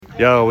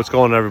Yo, what's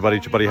going on, everybody?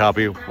 It's your buddy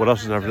Hoppy. What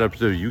else is never to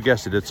do? You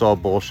guessed it, it's all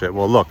bullshit.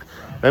 Well, look,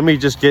 let me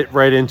just get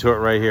right into it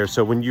right here.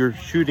 So when you're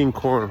shooting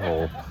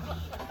cornhole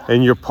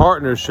and your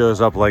partner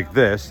shows up like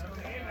this,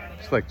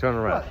 just like turn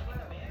around.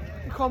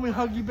 What? You call me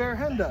Huggy Bear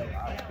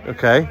Hendo.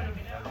 Okay.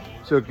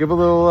 So give a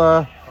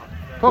little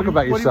talk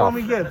about yourself. What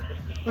do you want me to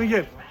give? What do you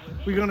give?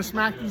 We're gonna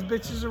smack these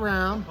bitches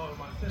around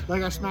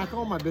like I smack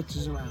all my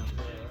bitches around.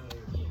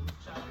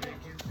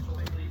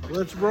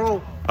 Let's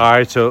roll. All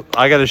right, so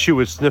I got to shoot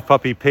with Sniff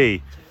Puppy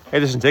P. Hey,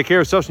 listen, take care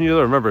of yourselves and you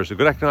other. Remember, so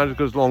good acting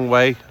goes a long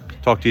way.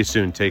 Talk to you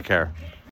soon. Take care.